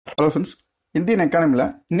Hello friends, Indian எக்கானமியில்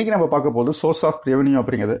இன்றைக்கி நம்ம பார்க்க போது சோர்ஸ் ஆஃப் ரெவன்யூ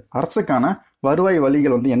அப்படிங்கிறது அரசுக்கான வருவாய்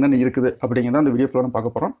வழிகள் வந்து என்னென்ன இருக்குது அப்படிங்கிறத அந்த வீடியோ ஃபுல்லாக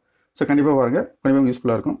பார்க்க போகிறோம். ஸோ கண்டிப்பாக பாருங்கள், கண்டிப்பாக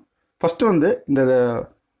யூஸ்ஃபுல்லாக இருக்கும். ஃபஸ்ட்டு வந்து இந்த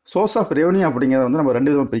சோர்ஸ் ஆஃப் ரெவன்யூ அப்படிங்கிறத வந்து நம்ம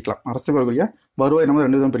 2 விதமாக பிரிக்கலாம். அரசுக்கு வரக்கூடிய வருவாய் நம்ம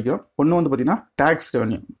 2 விதமாக பிரிக்கிறோம். ஒன்று வந்து பார்த்திங்கன்னா டேக்ஸ்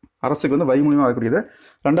ரெவன்யூ, அரசுக்கு வந்து வரி மூலியமாக வரக்கூடியது.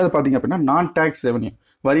 ரெண்டாவது பார்த்திங்க அப்படின்னா நான் டேக்ஸ் ரெவன்யூ,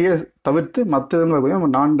 வரியை தவிர்த்து மற்றது நம்ம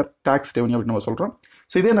நான் டேக்ஸ் ரெவன்யூ அப்படின்னு நம்ம சொல்கிறோம்.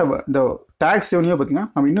 ஸோ இதே இந்த டேக்ஸ் ரெவன்யூ பார்த்திங்கன்னா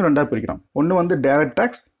நம்ம இன்னும் 2ஆக பிரிக்கிறோம். ஒன்று வந்து டைரக்ட்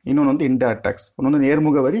டேக்ஸ், இன்னொன்று வந்து இன்டைரக்ட் டேக்ஸ். ஒன்று வந்து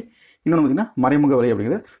நேர்முக வரி, இன்னொன்று பார்த்திங்கன்னா மறைமுக வரி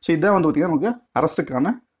அப்படிங்கிறது. ஸோ இதான் வந்து பார்த்திங்கன்னா நமக்கு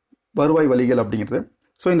அரசுக்கான வருவாய் வழிகள் அப்படிங்கிறது.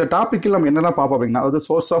 ஸோ இந்த டாப்பிக்கில் நம்ம என்னெல்லாம் பார்ப்போம் அப்படின்னா, அதாவது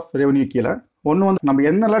சோர்ஸ் ஆஃப் ரெவன்யூ கீழே ஒன்று வந்து நம்ம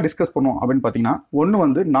என்னெல்லாம் டிஸ்கஸ் பண்ணுவோம் அப்படின்னு பார்த்தீங்கன்னா, ஒன்று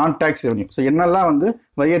வந்து நான் டேக்ஸ் ரெவன்யூ. ஸோ என்னெல்லாம் வந்து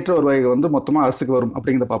வரியற்ற வருவாய்கள் வந்து மொத்தமாக அரசுக்கு வரும்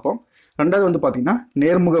அப்படிங்கிறத பார்ப்போம். ரெண்டாவது வந்து பார்த்தீங்கன்னா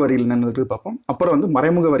நேர்முக வரிகள் என்னென்னு இருக்குது பார்ப்போம். அப்புறம் வந்து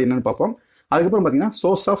மறைமுக வரி என்னென்னு பார்ப்போம். அதுக்கப்புறம் பார்த்தீங்கன்னா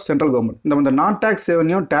சோர்ஸ் ஆஃப் சென்ட்ரல் கவர்மெண்ட். இந்த நான் டேக்ஸ்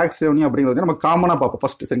ரெவன்யூ, டேக்ஸ் ரெவன்யூ அப்படிங்கிறது நம்ம காமனாக பார்ப்போம்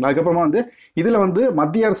ஃபர்ஸ்ட், சரிங்களா. அதுக்கப்புறமா வந்து இதில் வந்து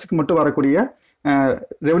மத்திய அரசுக்கு மட்டும் வரக்கூடிய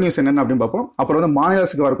ரெவன்யூஸ் என்னென்ன அப்படின்னு பார்ப்போம். அப்புறம் வந்து மாநில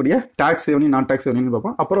அரசுக்கு வரக்கூடிய டேக்ஸ் ரெவன்யூ, நான் டேக்ஸ் ரெவன்யூ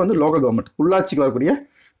பார்ப்போம். அப்புறம் வந்து லோக்கல் கவர்மெண்ட், உள்ளாட்சிக்கு வரக்கூடிய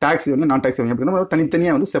டேக்ஸ் ரெவன்யூ, நான் டேக்ஸ் ரெவன்யூ அப்படின்னு நம்ம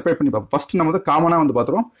தனித்தனியாக வந்து செப்பரேட் பண்ணி பார்ப்போம். ஃபர்ஸ்ட் நம்ம வந்து காமனாக வந்து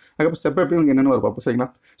பார்த்துருவோம். அதுக்கப்புறம் செப்பரேட் பண்ணி என்னென்னு வர பார்ப்போம், சரிங்களா.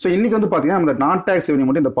 ஸோ இன்னைக்கு வந்து பார்த்தீங்கன்னா நம்ம நான் டேக்ஸ் ரெவன்யூ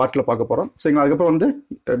மட்டும் இந்த பார்ட்டில் பார்க்க போகிறோம், சரிங்களா. அதுக்கப்புறம் வந்து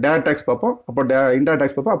டைரக்ட் டேக்ஸ் பார்ப்போம், அப்புறம் இன்டைரக்ட்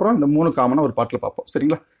டேக்ஸ் பார்ப்போம், அப்புறம் இந்த 3 காமனாக ஒரு பார்ட்டில் பார்ப்போம்,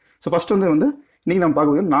 சரிங்களா. ஸோ ஃபர்ஸ்ட் வந்து இன்னைக்கு நம்ம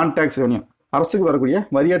பார்க்கக்கூடிய நான் டேக்ஸ் ரெவன்யூ, அரசுக்கு வரக்கூடிய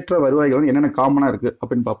வரியற்ற வருவாய்கள் வந்து என்னென்ன காமனாக இருக்குது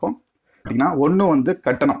அப்படின்னு பார்ப்போம். பார்த்தீங்கன்னா ஒன்று வந்து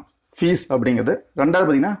கட்டணம், ஃபீஸ் அப்படிங்கிறது. ரெண்டாவது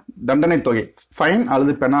பார்த்தீங்கன்னா தண்டனை தொகை, ஃபைன்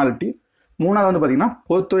அல்லது பெனால்ட்டி. மூணாவது வந்து பார்த்தீங்கன்னா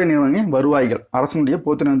பொதுத்துறை நிறுவனங்களின் வருவாய்கள், அரசனுடைய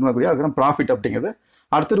பொதுத்துறை நிறுவனக்கூடிய அதுக்கான ப்ராஃபிட் அப்படிங்கிறது.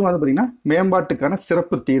 அடுத்தது வந்து பார்த்தீங்கன்னா மேம்பாட்டுக்கான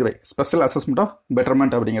சிறப்பு தீர்வை, ஸ்பெஷல் அசஸ்மெண்ட் ஆஃப்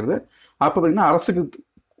பெட்டர்மெண்ட் அப்படிங்கிறது. அப்போ பார்த்தீங்கன்னா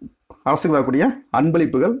அரசுக்கு வரக்கூடிய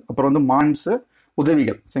அன்பளிப்புகள், அப்புறம் வந்து மான்ஸ்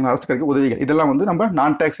உதவிகள், சரிங்களா, அரசு கிடைக்க உதவிகள். இதெல்லாம் வந்து நம்ம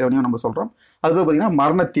நான் டேக்ஸ் ரெவன்யூ நம்ம சொல்கிறோம். அதுக்கு பார்த்தீங்கன்னா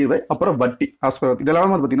மரண தீர்வை, அப்புறம் வட்டி, இதெல்லாம்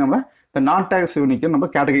வந்து பார்த்தீங்கன்னா நம்ம இந்த நான் டேக்ஸ் ரெவன்யூக்கு நம்ம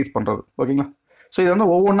கேட்டகரைஸ் பண்ணுறது, ஓகேங்களா. ஸோ இது வந்து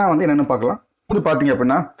ஒவ்வொன்றா வந்து என்னென்னு பார்க்கலாம். இது பார்த்தீங்க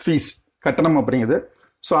அப்படின்னா ஃபீஸ், கட்டணம் அப்படிங்கிறது.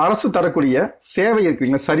 ஸோ அரசு தரக்கூடிய சேவை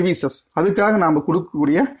இருக்குங்களா, சர்வீசஸ், அதுக்காக நாம்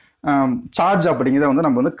கொடுக்கக்கூடிய சார்ஜ் அப்படிங்கிறத வந்து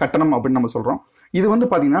நம்ம வந்து கட்டணம் அப்படின்னு நம்ம சொல்கிறோம். இது வந்து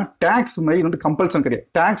பார்த்தீங்கன்னா டேக்ஸ் மாதிரி வந்து கம்பல்சரி கிடையாது.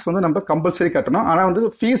 டேக்ஸ் வந்து நம்ம கம்பல்சரி கட்டணும். ஆனால் வந்து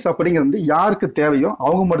ஃபீஸ் அப்படிங்கிறது வந்து யாருக்கு தேவையோ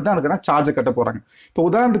அவங்க மட்டும் தான் அதுக்கான சார்ஜை கட்ட போகிறாங்க. இப்போ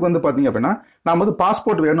உதாரணத்துக்கு வந்து பார்த்தீங்க அப்படின்னா நம்ம வந்து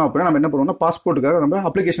பாஸ்போர்ட் வேணும் அப்படின்னா நம்ம என்ன பண்ணுவோம்னா பாஸ்போர்ட்டுக்காக நம்ம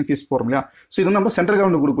அப்ளிகேஷன் ஃபீஸ் போகிறோம் இல்லையா. ஸோ இது வந்து நம்ம சென்ட்ரல்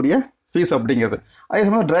கவர்மெண்ட் கொடுக்கக்கூடிய ஃபீஸ் அப்படிங்கிறது. அதே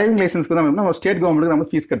சமயம் டிரைவிங் லைசன்ஸ்க்கு தான் நம்ம ஸ்டேட் கவர்மெண்ட்டுக்கு நம்ம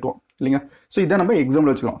ஃபீஸ் கட்டுவோம் இல்லைங்க. ஸோ இதை நம்ம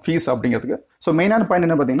எக்ஸாம்பிள் வச்சுக்கலாம் ஃபீஸ் அப்படிங்கிறதுக்கு. ஸோ மெயினான பாயிண்ட்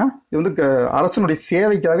என்ன பார்த்தீங்கன்னா, இது வந்து அரசனுடைய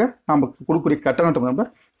சேவைக்காக நம்ம கொடுக்கக்கூடிய கட்டணத்தை நம்ம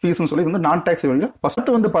ஃபீஸ்னு சொல்லி இது வந்து நான் டேக்ஸ் ரெவன்யூ.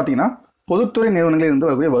 ஃபர்ஸ்ட் வந்து பார்த்தீங்கன்னா பொதுத்துறை நிறுவனங்களில் இருந்து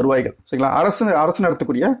வரக்கூடிய வருவாய்கள், சரிங்களா. அரசு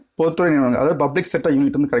நடத்தக்கூடிய பொதுத்துறை நிறுவனங்கள், அதாவது பப்ளிக் செக்டர்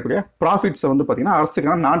யூனிட் வந்து கிடைக்கக்கூடிய ப்ராஃபிட்ஸை வந்து பார்த்தீங்கன்னா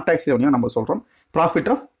அரசுக்கான நான் டேக்ஸ் ரெவன்யூ நம்ம சொல்கிறோம். ப்ராஃபிட்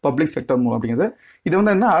ஆஃப் பப்ளிக் செக்டர் அப்படிங்கிறது. இது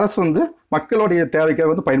வந்து என்ன, அரசு வந்து மக்களுடைய தேவைக்காக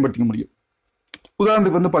வந்து பயன்படுத்திக்க முடியும்.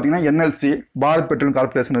 உதாரணத்துக்கு வந்து பார்த்தீங்கன்னா என்எல்சி, பாரத் பெட்ரோலியம்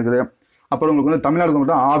கார்பரேஷன் இருக்குது. அப்புறம் உங்களுக்கு வந்து தமிழ்நாடு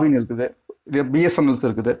கவர்மெண்ட் ஆவின் இருக்குது, பிஎஸ்என்எல்ஸ்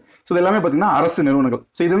இருக்குது. ஸோ இது எல்லாமே பார்த்தீங்கன்னா அரசு நிறுவனங்கள்.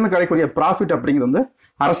 ஸோ இது வந்து கிடைக்கக்கூடிய ப்ராஃபிட் அப்படிங்கிறது வந்து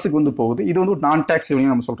அரசுக்கு வந்து போகுது. இது வந்து நான் டேக்ஸ்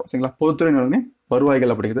ரெவன்யூ நம்ம சொல்கிறோம், சரிங்களா. பொதுத்துறை நிறுவனம்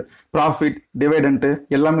வருவாய்கள் அப்படிங்கிறது, ப்ராஃபிட், டிவிடெண்ட்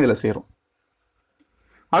எல்லாமே இதில் சேரும்.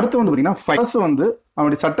 அடுத்து வந்து பார்த்தீங்கன்னா அரசு வந்து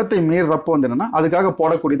அவனுடைய சட்டத்தை மீறப்போ வந்து என்னன்னா அதுக்காக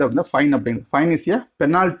போடக்கூடியது அப்படின்னா ஃபைன் அப்படிங்கிறது. Fine is a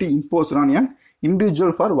penalty imposed on an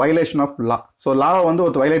individual for violation of law. So லாவை வந்து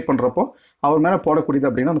ஒருத்தர் வயலேட் பண்ணுறப்போ அவர் மேலே போடக்கூடியது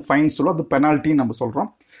அப்படின்னா அந்த ஃபைன் சொல்லுவோம், அது பெனால்ட்டின்னு நம்ம சொல்கிறோம்.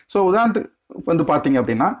 ஸோ உதாரணத்துக்கு வந்து பார்த்தீங்க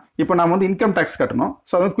அப்படின்னா இப்போ நம்ம வந்து இன்கம் டேக்ஸ் கட்டணும்.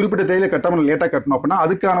 ஸோ அது குறிப்பிட்ட தேதியில் கட்டாமல் லேட்டாக கட்டணும் அப்படின்னா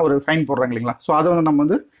அதுக்கான ஒரு ஃபைன் போடுறாங்க இல்லைங்களா. ஸோ அதை வந்து நம்ம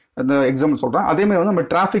வந்து அந்த எக்ஸாம்பிள் சொல்கிறோம். அதேமாதிரி வந்து நம்ம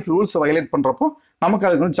டிராஃபிக் ரூல்ஸை வயலேட் பண்ணுறப்போ நமக்கு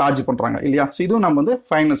அதுக்கு வந்து சார்ஜ் பண்ணுறாங்க இல்லையா. ஸோ இதுவும் நம்ம வந்து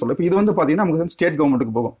ஃபைன் சொல்லுவோம். இப்போ இது வந்து பார்த்தீங்கன்னா நமக்கு வந்து ஸ்டேட்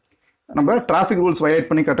கவர்மெண்ட்டுக்கு போகும். நம்ம டிராஃபிக் ரூல்ஸ் வயலேட்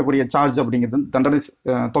பண்ணி கட்டக்கூடிய சார்ஜ் அப்படிங்கிறது, தண்டனை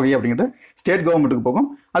தொகை அப்படிங்கிறது ஸ்டேட் கவர்மெண்ட்டுக்கு போகும்.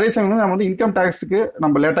 அதே சமயம் வந்து நம்ம வந்து இன்கம் டேக்ஸுக்கு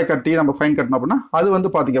நம்ம லேட்டாக கட்டி நம்ம ஃபைன் கட்டணும் அப்படின்னா அது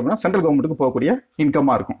வந்து பார்த்தீங்க அப்படின்னா சென்ட்ரல் கவர்மெண்ட்டுக்கு போகக்கூடிய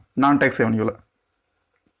இன்கமாக இருக்கும் நான் டேக்ஸ் ரெவன்யூவில்.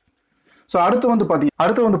 ஸோ அடுத்து வந்து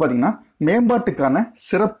பார்த்தீங்கன்னா மேம்பாட்டுக்கான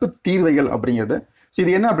சிறப்பு தீர்வைகள் அப்படிங்கிறது. ஸோ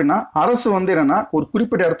இது என்ன அப்படின்னா அரசு வந்து என்னன்னா ஒரு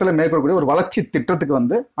குறிப்பிட்ட இடத்துல மேற்கொள்ளக்கூடிய ஒரு வளர்ச்சி திட்டத்துக்கு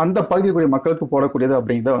வந்து அந்த பகுதியில் கூடிய மக்களுக்கு போடக்கூடியது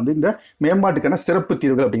அப்படிங்கிறத வந்து இந்த மேம்பாட்டுக்கான சிறப்பு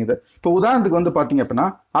தீர்வுகள் அப்படிங்கிறது. இப்போ உதாரணத்துக்கு வந்து பார்த்தீங்க அப்படின்னா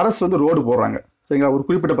அரசு வந்து ரோடு போடுறாங்க, சரிங்களா. ஒரு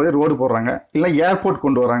குறிப்பிட்ட பகுதியில் ரோடு போடுறாங்க, இல்லை ஏர்போர்ட்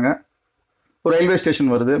கொண்டு வராங்க, ஒரு ரயில்வே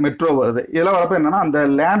ஸ்டேஷன் வருது, மெட்ரோ வருது. இதெல்லாம் வரப்போ என்னன்னா அந்த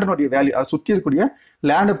லேண்டினுடைய வேல்யூ, அதை சுற்றி இருக்கக்கூடிய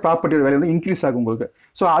லேண்டு ப்ராப்பர்ட்டியோட வேல்யூ வந்து இன்க்ரீஸ் ஆகும் உங்களுக்கு.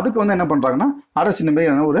 ஸோ அதுக்கு வந்து என்ன பண்ணுறாங்கன்னா அரசு இந்த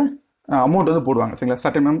மாதிரி ஒரு அமௌண்ட் வந்து போடுவாங்க, சரிங்களா.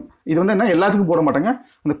 சட்டம் இது வந்து என்ன எல்லாத்துக்கும் போட மாட்டாங்க,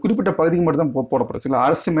 அந்த குறிப்பிட்ட பகுதிக்கு மட்டும் தான் போடப்படும், சரிங்களா.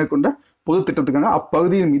 அரசு மேற்கொண்ட பொது திட்டத்துக்காக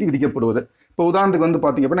அப்பகுதியின் மீது விதிக்கப்படுவது. இப்போ உதாரணத்துக்கு வந்து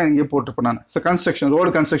பார்த்தீங்க அப்படின்னா இங்கே போட்டிருப்பேன் நான். ஸோ கன்ஸ்ட்ரக்ஷன்,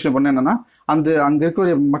 ரோடு கன்ஸ்ட்ரக்ஷன் பண்ண என்னன்னா அங்கே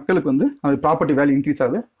இருக்கக்கூடிய மக்களுக்கு வந்து அந்த ப்ராப்பர்ட்டி வேல்யூ இன்க்ரீஸ்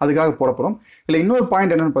ஆகுது, அதுக்காக போடப்படும். இல்லை இன்னொரு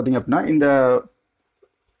பாயிண்ட் என்னன்னு பார்த்தீங்க அப்படின்னா இந்த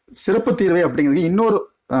சிறப்பு தீர்வை அப்படிங்கிறது இன்னொரு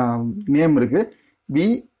நேம் இருக்கு,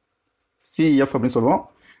 VCF அப்படின்னு சொல்லுவோம்.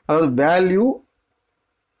 அதாவது வேல்யூ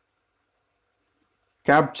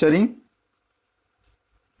கேப்சரிங்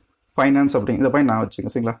ஃபைனான்ஸ் அப்படிங்க இதை பாயிண்ட் நான்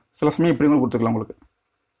வச்சுக்கோங்க சரிங்களா. சில சமயம் இப்படி கொடுத்துக்கலாம் உங்களுக்கு.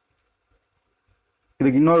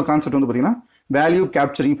 இதுக்கு இன்னொரு கான்செப்ட் வந்து பார்த்தீங்கன்னா வேல்யூ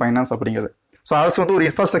கேப்சரிங் ஃபைனான்ஸ் அப்படிங்கிறது. ஸோ அரசு வந்து ஒரு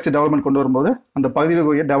இன்ஃப்ராஸ்ட்ரக்சர் டெவலப்மெண்ட் கொண்டு வரும்போது அந்த பகுதியில்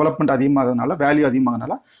கூடிய டெவலப்மெண்ட் அதிகமாகிறதுனால வேல்யூ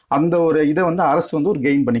அதிகமாகனால அந்த ஒரு இதை வந்து அரசு வந்து ஒரு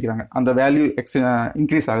கெயின் பண்ணிக்கிறாங்க அந்த வேல்யூ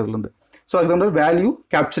இன்க்ரீஸ் ஆகுதுலேருந்து. ஸோ அதுக்கு வந்து வேல்யூ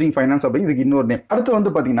கேப்சரிங் ஃபைனான்ஸ் அப்படின்னு இதுக்கு இன்னொரு நேம். அடுத்து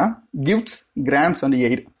வந்து பார்த்தீங்கன்னா கிஃப்ட்ஸ், கிராண்ட்ஸ் அண்ட்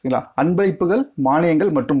எய்ட் சரிங்களா. அன்பளிப்புகள்,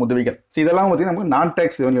 மானியங்கள் மற்றும் உதவிகள். ஸோ இதெல்லாம் பார்த்தீங்கன்னா நமக்கு நான்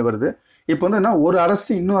டேக்ஸ் ரெவன்யூ வருது. இப்போ வந்து என்ன ஒரு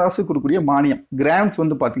அரசு இன்னொரு அரசு கொடுக்கக்கூடிய மானியம் கிராண்ட்ஸ்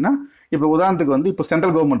வந்து பார்த்தீங்கன்னா இப்போ உதாரணத்துக்கு வந்து இப்போ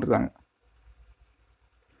சென்ட்ரல் கவர்மெண்ட் இருக்காங்க,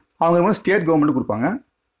 அவங்க வந்து ஸ்டேட் கவர்மெண்ட் கொடுப்பாங்க.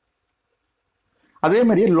 அதே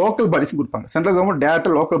மாதிரியே லோக்கல் பாடிஸும் கொடுப்பாங்க. சென்ட்ரல் கவர்மெண்ட்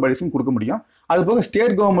டேரக்டாக லோக்கல் பாடிஸும் கொடுக்க முடியும். அது போக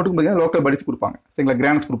ஸ்டேட் கவர்மெண்ட்டுக்கும் பார்த்தீங்கன்னா லோக்கல் பாடிஸ் கொடுப்பாங்க சரிங்களா,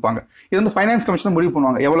 கிராண்ட்ஸ் கொடுப்பாங்க. இது வந்து ஃபைனான்ஸ் கமிஷன் முடிவு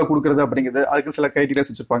பண்ணுவாங்க எவ்வளோ கொடுக்குறது அப்படிங்கிறது. அதுக்கு சில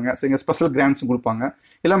கிரைட்டீரியாஸ் வச்சிருப்பாங்க சரிங்க. ஸ்பெஷல் கிராண்ட்ஸும் கொடுப்பாங்க,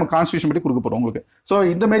 இல்லை நம்ம கான்ஸ்டியூஷன் படி கொடுக்க போகிறோம் உங்களுக்கு. ஸோ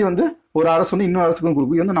இந்த மாதிரி வந்து ஒரு அரசு வந்து இன்னொரு அரசுக்கும்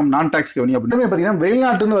கொடுக்கும். இது வந்து நம்ம நான் டேக்ஸ் ரெவன்யூ அப்படின்னு பார்த்தீங்கன்னா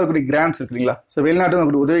வெளிநாட்டுல வரக்கூடிய கிராண்ட்ஸ் இருக்கு இல்லைங்களா. ஸோ வெளிநாட்டு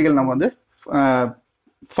வரக்கூடிய உதவிகள் நம்ம வந்து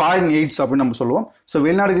ஃபாரின் எய்ட்ஸ் அப்படின்னு நம்ம சொல்லுவோம். ஸோ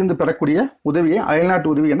வெளிநாடுகளிலிருந்து பெறக்கூடிய உதவியை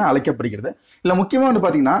அயல்நாட்டு உதவி என அழைக்கப்படுகிறது. இல்லை முக்கியமாக வந்து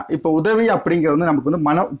பார்த்தீங்கன்னா இப்போ உதவி அப்படிங்கிறது வந்து நமக்கு வந்து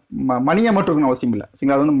மணியாக மட்டும் இருக்கணும் அவசியம் இல்லை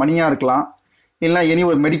சரிங்களா. அது வந்து மணியாக இருக்கலாம், இல்லை எனி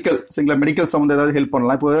ஒரு மெடிக்கல் சரிங்களா, மெடிக்கல் சம்மந்த ஏதாவது ஹெல்ப்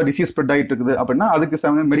பண்ணலாம். இப்போ டிசீஸ் ஸ்ப்ரெட் ஆகிட்டு இருக்குது அப்படின்னா அதுக்கு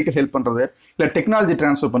சம்மந்த மெடிக்கல் ஹெல்ப் பண்ணுறது, இல்லை டெக்னாலஜி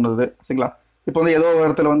ட்ரான்ஸ்ஃபர் பண்ணுறது சரிங்களா. இப்போ வந்து ஏதோ ஒரு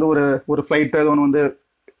இடத்துல வந்து ஒரு ஃப்ளைட்டு ஏதோ ஒன்று வந்து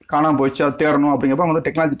காணாமல் போயிடுச்சு, அது தேடணும் அப்படிங்கிறப்ப வந்து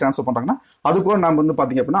டெக்னாலஜி ட்ரான்ஸ்ஃபர் பண்ணுறாங்கன்னா அது கூட நம்ம வந்து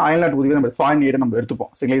பார்த்தீங்க அப்படின்னா அயல்நாட்டு உதவி நம்ம ஃபாரின் எய்டை நம்ம எடுத்துப்போம்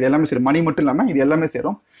சரிங்களா. இது எல்லாமே சரி, மணி மட்டும் இல்லாமல் இது எல்லாமே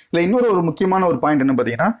சேரும். இல்லை இன்னொரு ஒரு முக்கியமான ஒரு பாயிண்ட் என்ன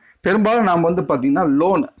பார்த்தீங்கன்னா பெரும்பாலும் நம்ம வந்து பார்த்தீங்கன்னா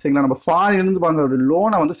லோன் சரிங்களா, நம்ம ஃபாரின்லேருந்து வாங்குற ஒரு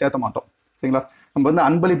லோனை வந்து சேர்த்த மாட்டோம் சரிங்களா. நம்ம வந்து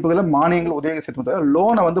அன்பளிப்புகளை, மானியங்கள், உதவிகள் சேர்த்து மாட்டாங்க.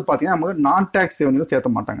 லோனை வந்து பார்த்தீங்கன்னா நமக்கு நான் டேக்ஸ் ரெவன்யூ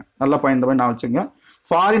சேர்த்த மாட்டாங்க. நல்ல பாயிண்ட் இந்த மாதிரி நான் வச்சுங்க.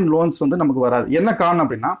 ஃபாரின் லோன்ஸ் வந்து நமக்கு வராது. என்ன காரணம்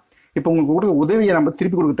அப்படின்னா இப்போ உங்களுக்கு கொடுக்க உதவியை நம்ம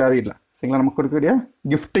திருப்பி கொடுக்க தேவையில்லை சரிங்களா. நமக்கு கொடுக்கக்கூடிய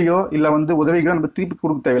கிஃப்ட்டையோ இல்லை வந்து உதவிகளோ நம்ம திருப்பி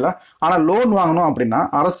கொடுக்க தேவையில்லை. ஆனால் லோன் வாங்கணும் அப்படின்னா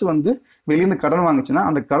அரசு வந்து வெளியிருந்து கடன் வாங்குச்சுன்னா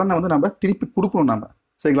அந்த கடனை வந்து நம்ம திருப்பி கொடுக்கணும் நம்ம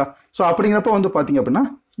சரிங்களா. ஸோ அப்படிங்கிறப்ப வந்து பார்த்தீங்க அப்படின்னா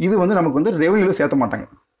இது வந்து நமக்கு வந்து ரெவன்யூல சேர்த்த மாட்டாங்க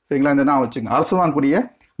சரிங்களா. இந்த நான் வச்சுங்க அரசு வாங்கக்கூடிய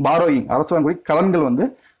பாரோயிங், அரசு வாங்கக்கூடிய கடன்கள் வந்து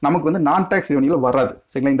நமக்கு வந்து நான் டேக்ஸ் ரெவன்யூல வராது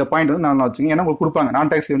சரிங்களா. இந்த பாயிண்ட் வந்து நான் வச்சுங்க. ஏன்னா உங்களுக்கு கொடுப்பாங்க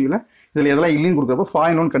நான் டேக்ஸ் ரெவன்யூல இதில் எதெல்லாம் இல்லைன்னு கொடுக்குறப்ப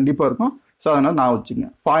ஃபாரின் லோன் கண்டிப்பாக இருக்கும். ஸோ அதனால நான் வச்சுங்க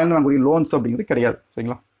ஃபாரின் வாங்கக்கூடிய லோன்ஸ் அப்படிங்கிறது கிடையாது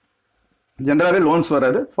சரிங்களா. ஜென்ரலாகவே லோன்ஸ்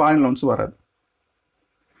வராது, ஃபாரின் லோன்ஸ் வராது.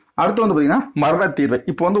 அடுத்து வந்து பார்த்தீங்கன்னா மரண தீர்வை.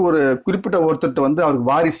 இப்போ வந்து ஒரு குறிப்பிட்ட ஒருத்தர் வந்து அவருக்கு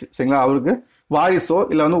வாரிசு சரிங்களா, அவருக்கு வாரிசோ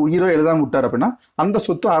இல்லை வந்து உயிரோ எழுதாம விட்டார் அப்படின்னா அந்த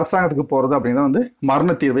சொத்து அரசாங்கத்துக்கு போகிறது அப்படிங்கிறது வந்து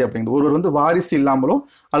மரண தீர்வை அப்படிங்கிறது. ஒருவர் வந்து வாரிசு இல்லாமலோ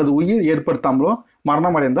அல்லது உயிர் ஏற்படுத்தாமலோ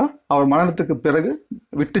மரணம் அடைந்தால் அவர் மரணத்துக்கு பிறகு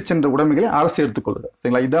விட்டு சென்ற உடைமைகளை அரசு எடுத்துக்கொள்ளுது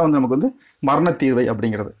சரிங்களா. இதான் வந்து நமக்கு வந்து மரண தீர்வை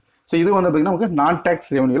அப்படிங்கிறது. ஸோ இது வந்து பார்த்தீங்கன்னா நமக்கு நான்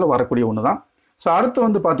டேக்ஸ் ரெவன்யூல வரக்கூடிய ஒன்று தான். ஸோ அடுத்து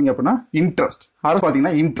வந்து பார்த்தீங்க அப்படின்னா இன்ட்ரெஸ்ட். அரசு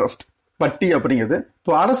பார்த்தீங்கன்னா இன்ட்ரெஸ்ட் வட்டி அப்படிங்கிறது.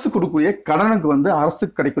 இப்போ அரசு கொடுக்கக்கூடிய கடனுக்கு வந்து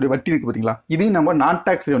அரசுக்கு கிடைக்கக்கூடிய வட்டி இருக்கு பார்த்தீங்களா, இதையும் நம்ம நான்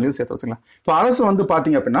டேக்ஸ் ரெவன்யூ சேர்த்து வச்சுக்கலாம். இப்போ அரசு வந்து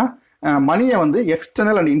பார்த்தீங்க அப்படின்னா மணியை வந்து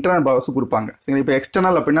எக்ஸ்டர்னல் அண்ட் இன்டர்னல் பாரோவர்ஸ் கொடுப்பாங்க சரிங்களா. இப்போ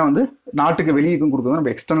எக்ஸ்டர்னல் அப்படின்னா வந்து நாட்டுக்கு வெளியேக்கும் கொடுக்குறது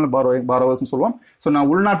நம்ம எக்ஸ்டர்னல் பாரோவர்ஸ் சொல்லுவோம். ஸோ நான்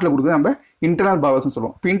உள்நாட்டில் கொடுக்குறது நம்ம இன்டர்னல் பாரோவர்ஸ்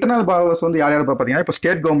சொல்லுவோம். இப்போ இன்டர்னல் பாரோவர்ஸ் வந்து யார் யார் பார்த்தீங்கன்னா இப்போ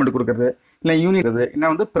ஸ்டேட் கவர்மெண்ட் கொடுக்குறது, இல்லை யூனியன் இல்லை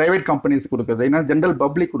வந்து பிரைவேட் கம்பெனிஸ் கொடுக்குறது, இல்லை ஜென்ரல்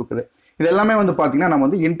பப்ளிக் கொடுக்குது. இது எல்லாமே வந்து பார்த்தீங்கன்னா நம்ம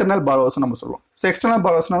வந்து இன்டர்னல் பாரோவர்ஸ் நம்ம சொல்லுவோம். ஸோ எக்ஸ்டர்னல்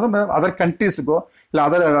பாரோவர்ஸ்னா வந்து அதர் கண்ட்ரீஸுக்கோ இல்லை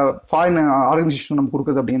அதர் ஃபாரின் ஆர்கனைசேஷன் நம்ம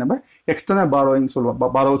கொடுக்குறது அப்படிங்கிற நம்ம எக்ஸ்டர்னல் பாரோவிங் சொல்லுவோம்,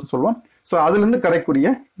 பாரோவர்ஸ் சொல்லுவோம். ஸோ அதுலேருந்து கிடைக்கக்கூடிய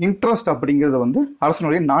இன்ட்ரெஸ்ட் அப்படிங்கிறது வந்து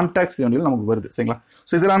அரசனுடைய நான் டேக்ஸ் ரெவன்யூ நமக்கு வருது சரிங்களா.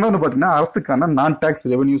 ஸோ இதெல்லாம் வந்து பார்த்தீங்கன்னா அரசுக்கான நான் டேக்ஸ்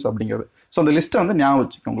ரெவன்யூஸ் அப்படிங்கிறது. ஸோ அந்த லிஸ்ட்டை வந்து ஞாபகம்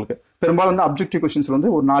வச்சுக்கோங்க. உங்களுக்கு பெரும்பாலும் வந்து அப்ஜெக்டிவ் கொஸ்டின்ஸ் வந்து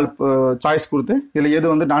ஒரு 4 சாய்ஸ் கொடுத்து இதில் எது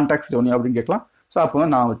வந்து நான் டேக்ஸ் ரெவன்யூ அப்படின்னு கேட்கலாம். ஸோ அப்போ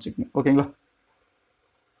வந்து நான் வச்சுக்கோங்க ஓகேங்களா.